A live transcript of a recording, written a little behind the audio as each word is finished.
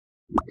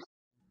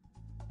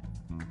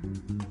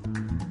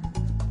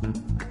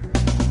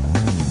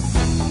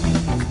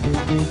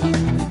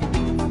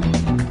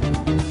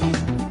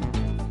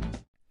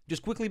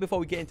Just quickly before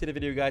we get into the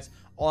video, guys,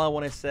 all I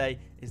want to say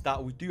is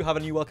that we do have a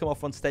new welcome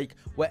offer on Stake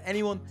where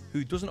anyone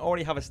who doesn't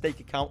already have a Stake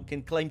account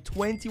can claim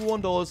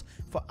 $21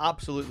 for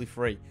absolutely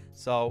free.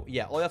 So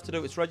yeah, all you have to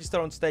do is register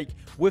on Stake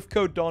with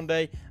code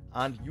Donde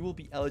and you will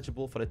be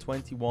eligible for the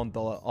 $21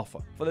 offer.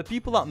 For the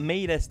people that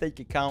made a Stake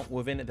account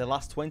within the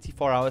last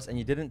 24 hours and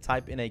you didn't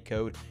type in a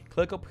code,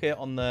 click up here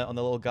on the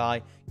little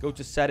guy, go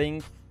to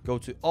settings, go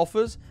to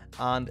offers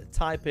and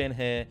type in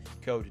here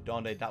code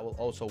Donde. That will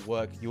also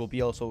work. You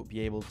will also be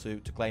able to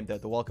claim the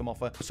welcome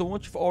offer. So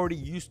once you've already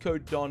used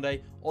code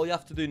Donde, all you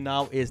have to do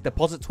now is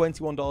deposit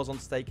 $21 on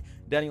Stake.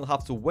 Then you'll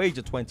have to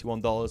wager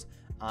 $21.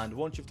 And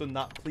once you've done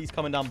that, please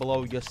comment down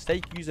below your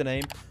Stake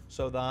username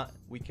so that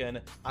we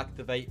can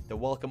activate the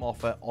welcome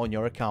offer on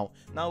your account.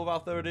 Now,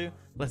 without further ado,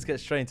 let's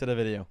get straight into the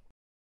video.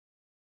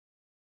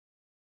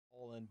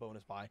 All in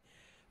bonus buy.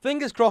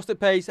 Fingers crossed it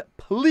pays.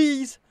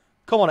 Please,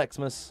 come on,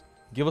 Xmas.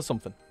 Give us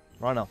something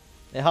right now.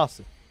 It has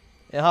to.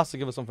 It has to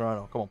give us something right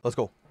now. Come on, let's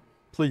go.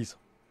 Please.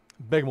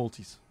 Big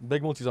multis.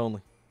 Big multis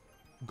only.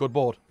 Good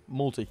board.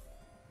 Multi.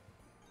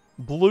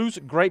 Blues,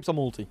 grapes or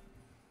multi.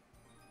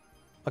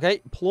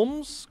 Okay,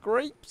 plums,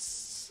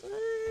 grapes.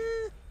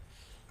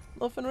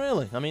 Nothing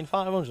really. I mean,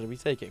 500 if we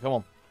take it. Come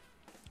on.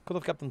 Could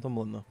have kept them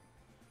tumbling though.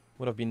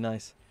 Would have been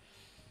nice.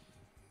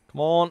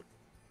 Come on.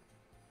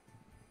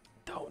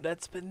 Don't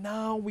dead spin.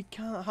 No, we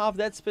can't have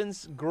dead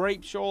spins.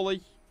 Grape,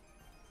 surely.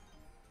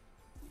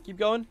 Keep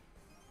going.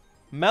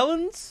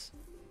 Melons?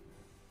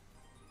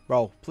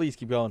 Bro, please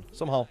keep going.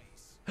 Somehow.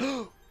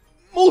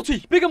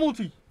 Multi! Bigger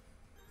multi!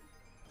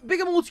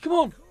 Bigger multi, come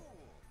on!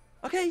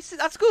 Okay,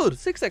 that's good.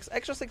 6x.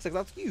 Extra 6x.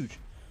 That's huge.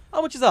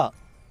 How much is that?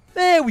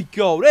 There we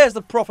go. There's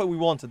the profit we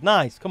wanted.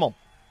 Nice. Come on.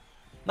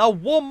 Now,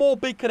 one more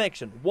big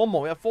connection. One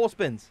more. We have 4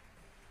 spins.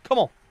 Come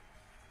on.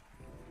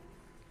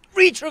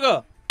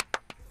 Re-trigger!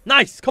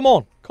 Nice. Come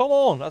on. Come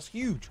on. That's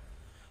huge.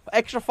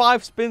 Extra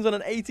 5 spins on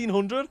an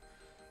 1800.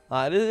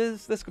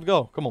 This could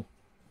go. Come on.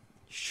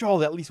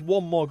 Surely at least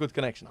one more good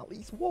connection. At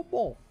least one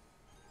more.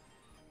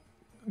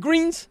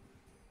 Greens.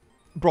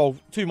 Bro,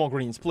 2 more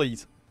greens,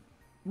 please.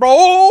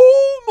 Bro,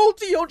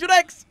 multi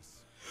 100x.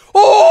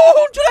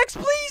 Oh, 100x,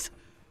 please.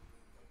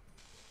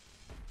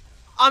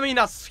 I mean,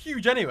 that's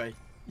huge anyway.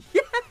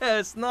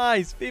 Yes,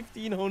 nice.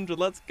 1500.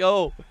 Let's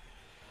go.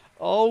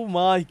 Oh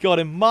my god.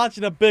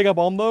 Imagine a bigger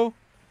bomb though.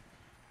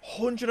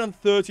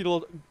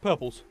 $130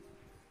 purples.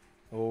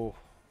 Oh.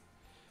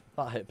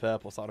 That hit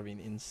purple, so that would have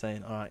been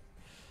insane. Alright.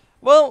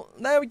 Well,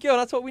 there we go.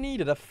 That's what we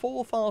needed. A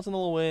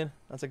 $4,000 win.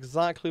 That's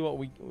exactly what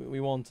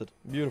we wanted.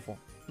 Beautiful.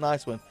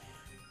 Nice win.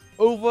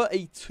 Over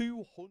a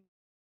 200.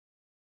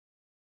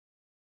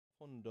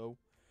 So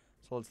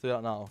let's do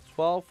that now.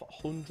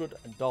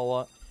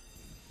 $1,200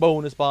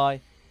 bonus buy.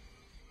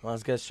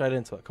 Let's get straight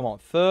into it. Come on.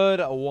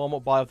 Third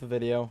warm-up buy of the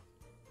video.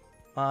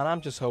 Man,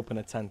 I'm just hoping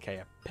a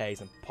 10k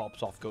pays and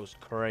pops off, goes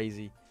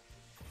crazy.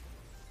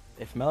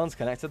 If melon's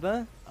connected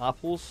there,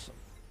 apples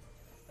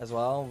as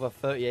well, with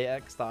a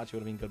 38x, that actually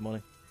would have been good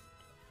money.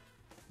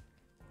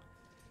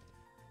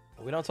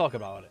 But we don't talk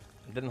about it.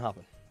 It didn't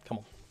happen. Come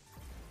on.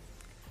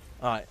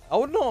 Alright. I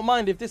would not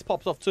mind if this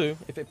pops off too,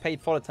 if it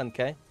paid for a 10k.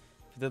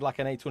 If it did like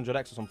an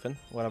 800x or something,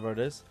 whatever it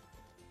is.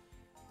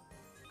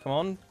 Come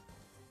on.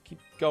 Keep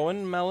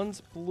going.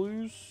 Melons,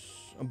 blues,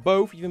 and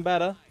both, even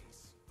better.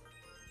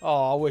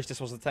 Oh, I wish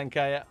this was a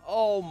 10k.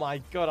 Oh my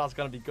god, that's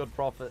going to be good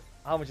profit.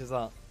 How much is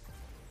that?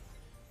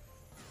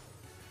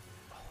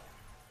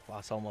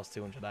 That's almost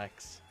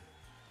 200x.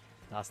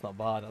 That's not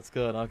bad. That's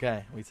good.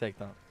 Okay, we take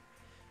that.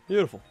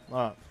 Beautiful.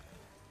 Alright.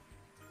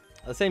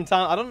 At the same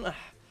time, I don't...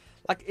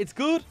 Like, it's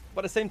good,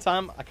 but at the same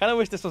time, I kind of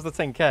wish this was the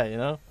 10k, you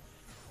know?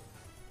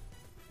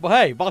 But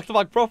hey,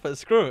 back-to-back profit.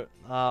 Screw it.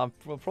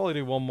 We'll probably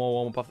do one more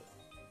warm-up.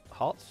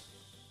 Hearts?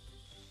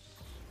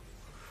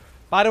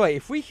 By the way,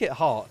 if we hit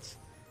hearts,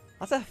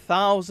 that's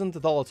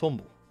 $1,000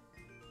 tumble.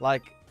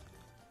 Like,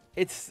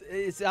 it's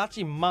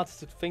actually mad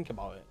to think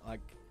about it. Like,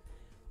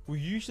 we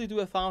usually do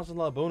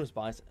 $1,000 bonus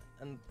buys,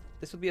 and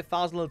this would be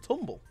 $1,000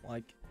 tumble.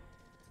 Like,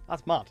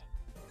 that's mad.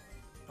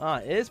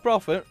 Alright, here's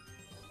profit.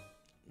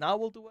 Now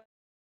we'll do it.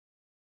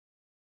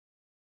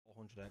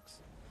 400x.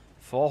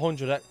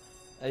 400x.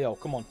 Hey, yo,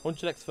 come on.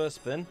 100x first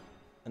spin,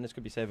 and this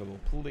could be savable.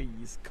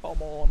 Please,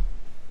 come on.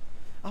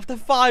 After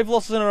 5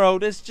 losses in a row,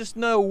 there's just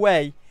no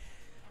way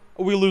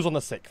we lose on the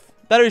 6th.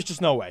 There is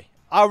just no way.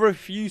 I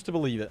refuse to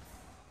believe it.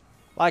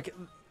 Like,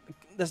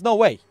 there's no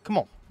way. Come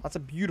on. That's a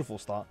beautiful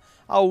start.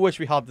 I wish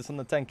we had this on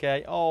the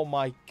 10k. Oh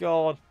my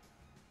god.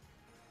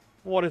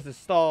 What is the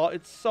start?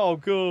 It's so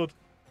good.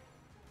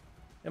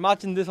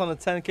 Imagine this on a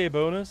 10k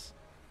bonus.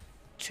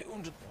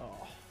 200.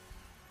 Oh.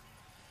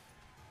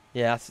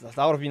 Yeah, that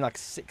would have been like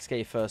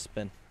 6k first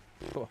spin.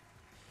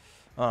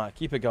 Alright,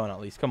 keep it going at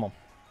least. Come on.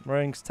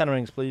 Rings. 10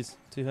 rings, please.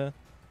 To her.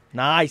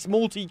 Nice.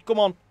 Multi. Come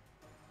on.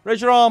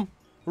 Raise your arm.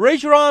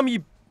 Raise your arm,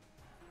 you...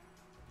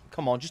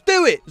 Come on. Just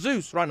do it.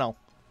 Zeus, right now.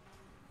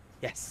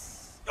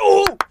 Yes.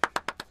 Oh!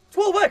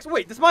 12x.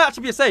 Wait, this might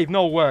actually be a save.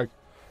 No way.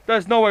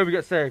 There's no way we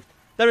get saved.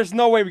 There is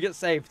no way we get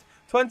saved.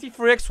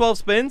 23x, 12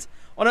 spins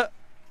on a...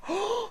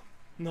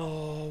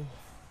 No.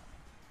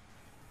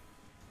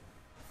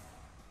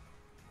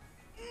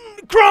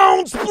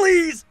 Crowns,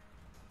 please.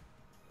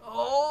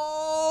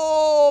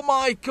 Oh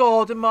my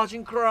god,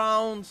 imagine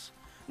crowns.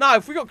 Now,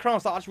 if we got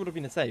crowns, that actually would have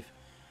been a save.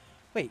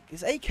 Wait,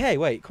 it's 8k.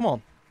 Wait, come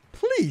on.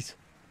 Please.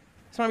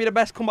 This might be the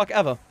best comeback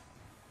ever.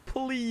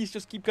 Please,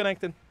 just keep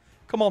connecting.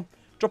 Come on.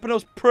 Dropping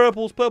those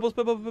purples.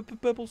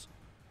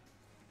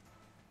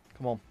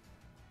 Come on.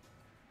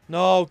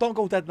 No, don't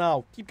go dead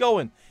now. Keep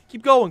going.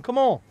 Keep going. Come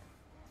on.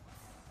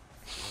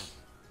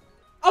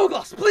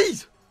 Hourglass,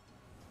 please.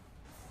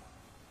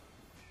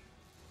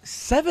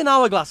 7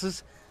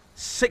 hourglasses,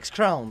 6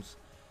 crowns.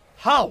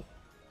 How?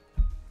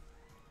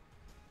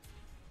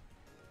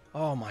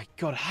 Oh my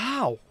god,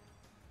 how?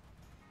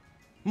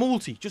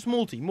 Multi, just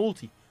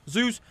multi.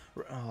 Zeus.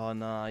 Oh,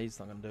 nah, he's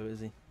not going to do it, is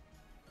he?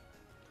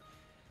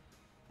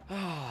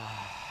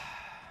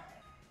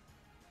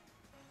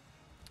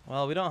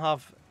 Well, we don't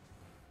have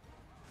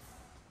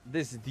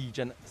this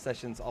degen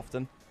sessions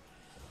often.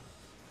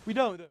 We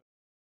don't. 2,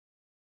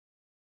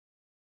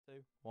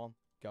 1,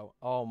 go.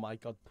 Oh my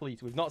god,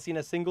 please. We've not seen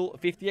a single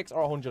 50x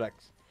or 100x.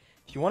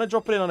 If you want to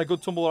drop it in on a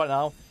good tumble right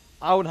now,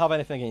 I wouldn't have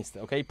anything against it,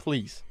 okay?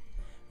 Please.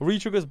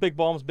 Retriggers, big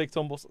bombs, big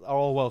tumbles are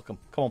all welcome.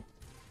 Come on.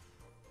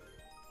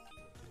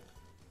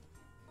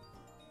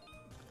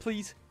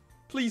 Please.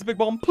 Please, big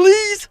bomb.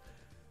 Please!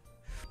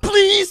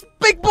 Please,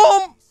 big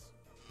bomb!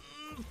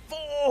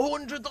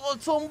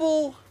 $400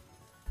 tumble.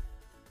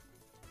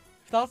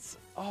 If that's...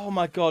 Oh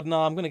my god,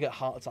 nah, I'm going to get a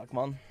heart attack,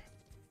 man.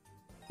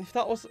 If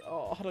that was...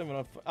 Oh, I don't even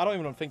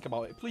want to think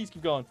about it. Please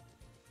keep going.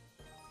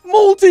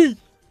 Multi!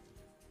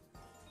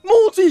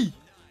 Multi!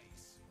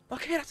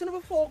 Okay, that's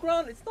another 4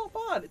 grand. It's not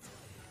bad.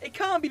 It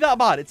can't be that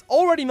bad. It's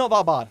already not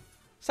that bad.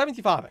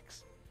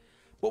 75x.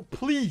 But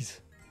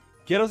please,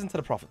 get us into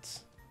the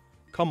profits.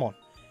 Come on.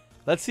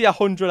 Let's see a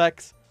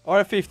 100x or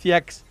a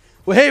 50x.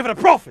 We're here for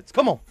the profits.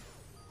 Come on.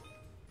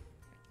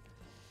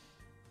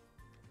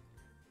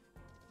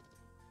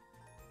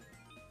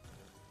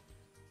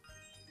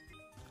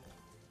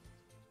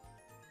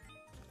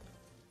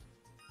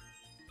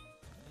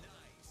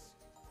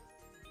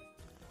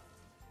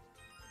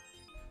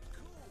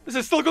 This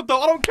is still good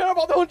though. I don't care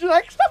about the 100x.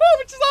 How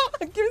much is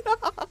that? Give me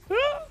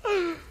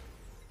that.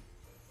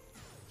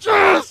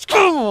 Yes,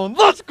 come on.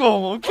 Let's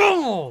go.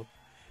 Come on.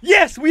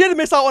 Yes, we had to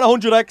miss out on a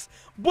 100x,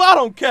 but I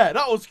don't care.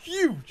 That was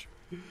huge.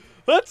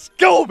 Let's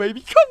go,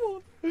 baby.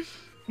 Come on.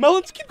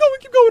 Melons, keep going,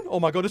 keep going. Oh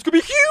my god, this could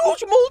be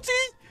huge.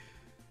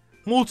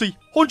 Multi.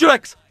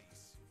 100x.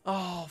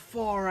 Oh,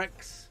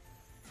 4x.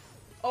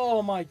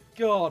 Oh my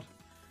god.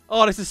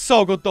 Oh, this is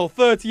so good though.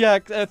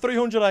 30x,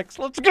 300x.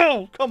 Let's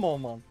go. Come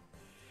on, man.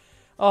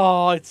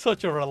 Oh, it's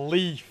such a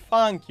relief.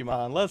 Thank you,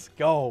 man. Let's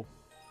go.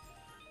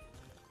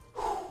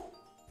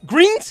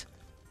 Greens?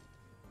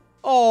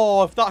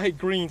 Oh, if that hit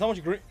greens. How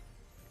much green?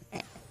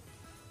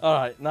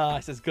 Alright,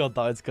 nice. It's good,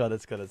 though. It's good.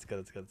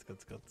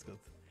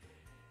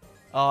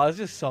 Oh, it's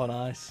just so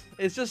nice.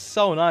 It's just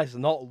so nice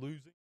not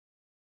losing.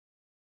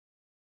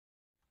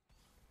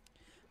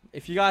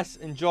 If you guys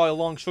enjoy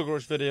long Sugar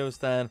Rush videos,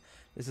 then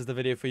this is the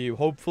video for you.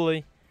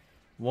 Hopefully,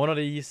 one of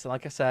these,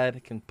 like I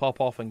said, can pop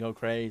off and go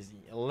crazy.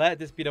 Let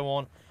this be the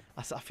one.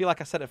 I feel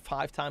like I said it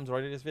 5 times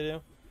already in this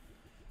video.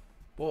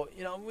 But,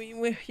 you know,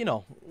 we're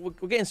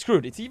getting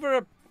screwed. It's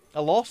either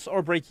a loss or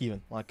a break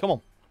even. Like, come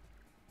on.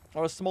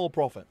 Or a small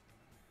profit.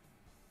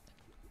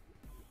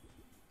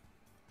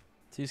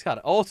 2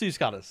 scatters. All 2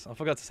 scatters. I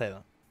forgot to say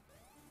that.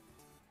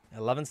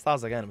 11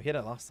 stars again. We hit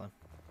it last time.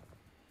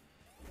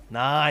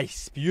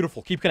 Nice.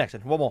 Beautiful. Keep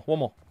connecting. One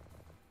more.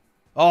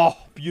 Oh,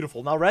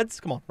 beautiful. Now reds.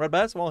 Come on. Red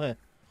bears. Come on here.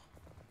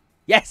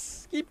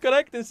 Yes. Keep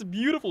connecting. It's a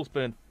beautiful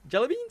spin.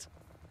 Jelly beans?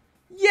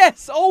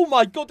 Yes. Oh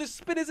my god. This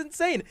spin is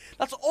insane.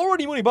 That's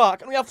already money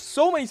back. And we have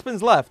so many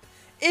spins left.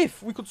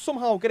 If we could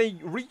somehow get a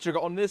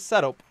retrigger on this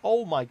setup.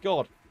 Oh my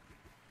god.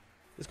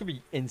 This could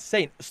be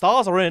insane.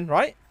 Stars are in,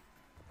 right?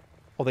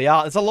 Oh, they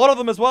are. There's a lot of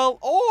them as well.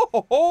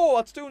 Oh,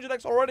 that's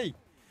 200x already.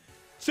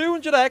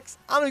 200x.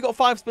 And we've got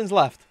 5 spins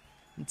left.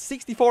 And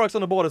 64x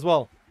on the board as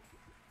well.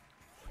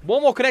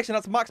 One more connection.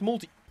 That's max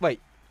multi.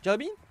 Wait. Jelly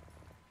bean?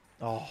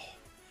 Oh.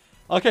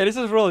 Okay, this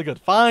is really good.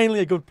 Finally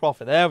a good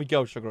profit. There we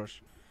go, Sugar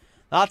Rush.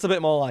 That's a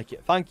bit more like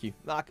it. Thank you.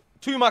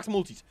 2 max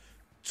multis.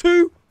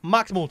 2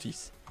 max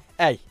multis.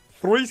 Hey,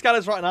 3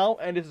 scatters right now,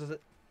 and this is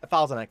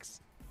 1000x.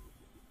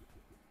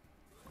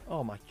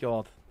 Oh my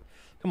god.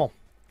 Come on.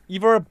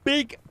 Either a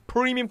big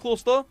premium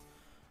cluster,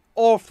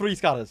 or 3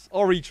 scatters,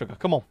 or retrigger.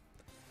 Come on.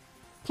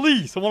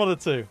 Please, one of the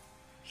 2.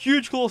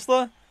 Huge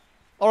cluster,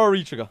 or a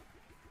retrigger.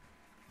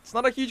 It's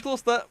not a huge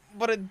cluster,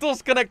 but it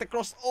does connect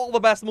across all the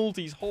best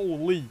multis.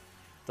 Holy.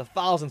 It's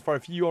 1,000 for a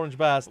few orange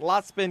bears.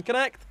 Last spin,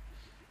 connect.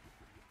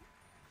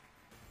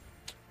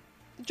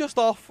 Just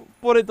off,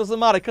 but it doesn't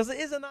matter because it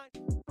is a nice...